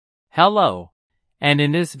Hello, and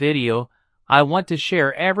in this video, I want to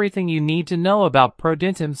share everything you need to know about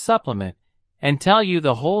ProDentim supplement and tell you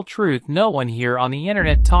the whole truth. No one here on the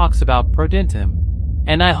internet talks about ProDentim,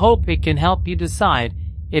 and I hope it can help you decide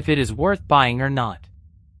if it is worth buying or not.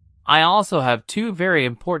 I also have two very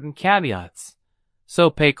important caveats, so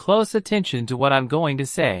pay close attention to what I'm going to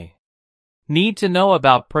say. Need to know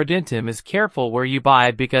about ProDentim is careful where you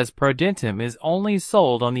buy because ProDentim is only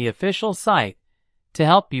sold on the official site. To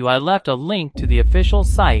help you, I left a link to the official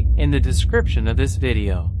site in the description of this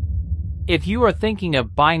video. If you are thinking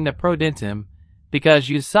of buying the ProDentim because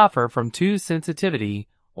you suffer from tooth sensitivity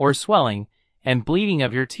or swelling and bleeding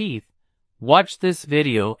of your teeth, watch this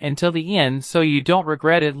video until the end so you don't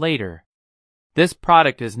regret it later. This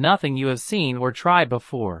product is nothing you have seen or tried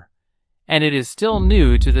before, and it is still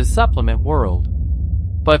new to the supplement world.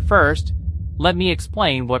 But first, let me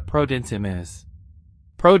explain what ProDentim is.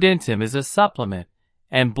 ProDentim is a supplement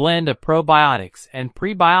and blend of probiotics and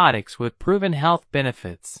prebiotics with proven health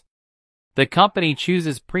benefits. The company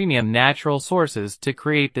chooses premium natural sources to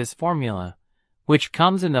create this formula, which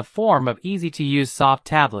comes in the form of easy-to-use soft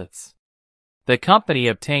tablets. The company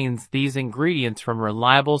obtains these ingredients from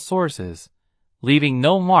reliable sources, leaving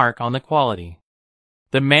no mark on the quality.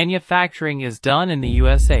 The manufacturing is done in the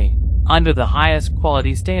USA under the highest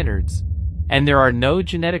quality standards, and there are no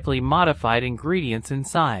genetically modified ingredients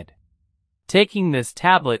inside. Taking this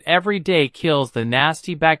tablet every day kills the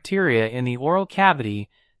nasty bacteria in the oral cavity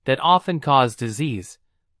that often cause disease,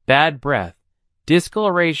 bad breath,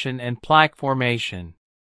 discoloration, and plaque formation.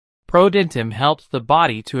 ProDentim helps the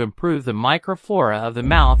body to improve the microflora of the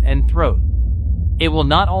mouth and throat. It will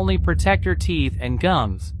not only protect your teeth and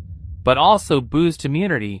gums, but also boost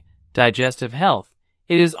immunity, digestive health.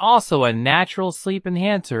 It is also a natural sleep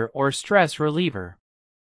enhancer or stress reliever.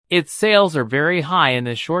 Its sales are very high in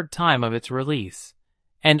the short time of its release,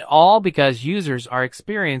 and all because users are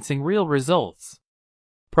experiencing real results.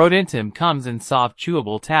 ProDentim comes in soft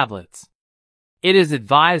chewable tablets. It is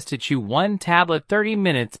advised to chew one tablet 30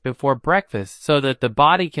 minutes before breakfast so that the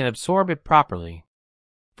body can absorb it properly.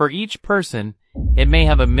 For each person, it may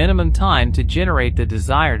have a minimum time to generate the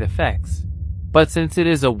desired effects. But since it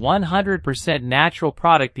is a 100% natural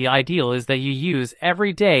product, the ideal is that you use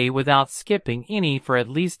every day without skipping any for at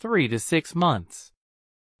least 3 to 6 months.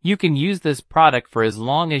 You can use this product for as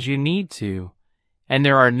long as you need to, and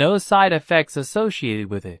there are no side effects associated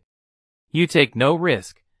with it. You take no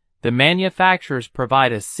risk. The manufacturers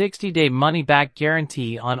provide a 60-day money-back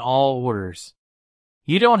guarantee on all orders.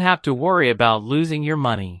 You don't have to worry about losing your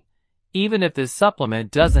money, even if this supplement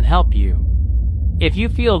doesn't help you. If you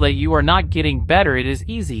feel that you are not getting better, it is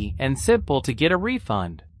easy and simple to get a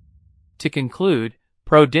refund. To conclude,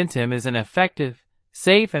 ProDentim is an effective,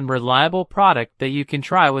 safe, and reliable product that you can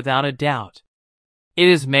try without a doubt. It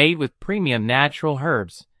is made with premium natural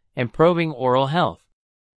herbs, improving oral health.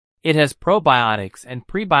 It has probiotics and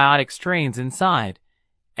prebiotic strains inside,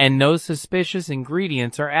 and no suspicious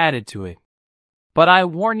ingredients are added to it. But I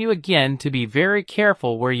warn you again to be very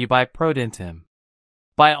careful where you buy ProDentim.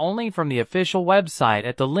 Buy only from the official website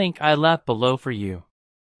at the link I left below for you.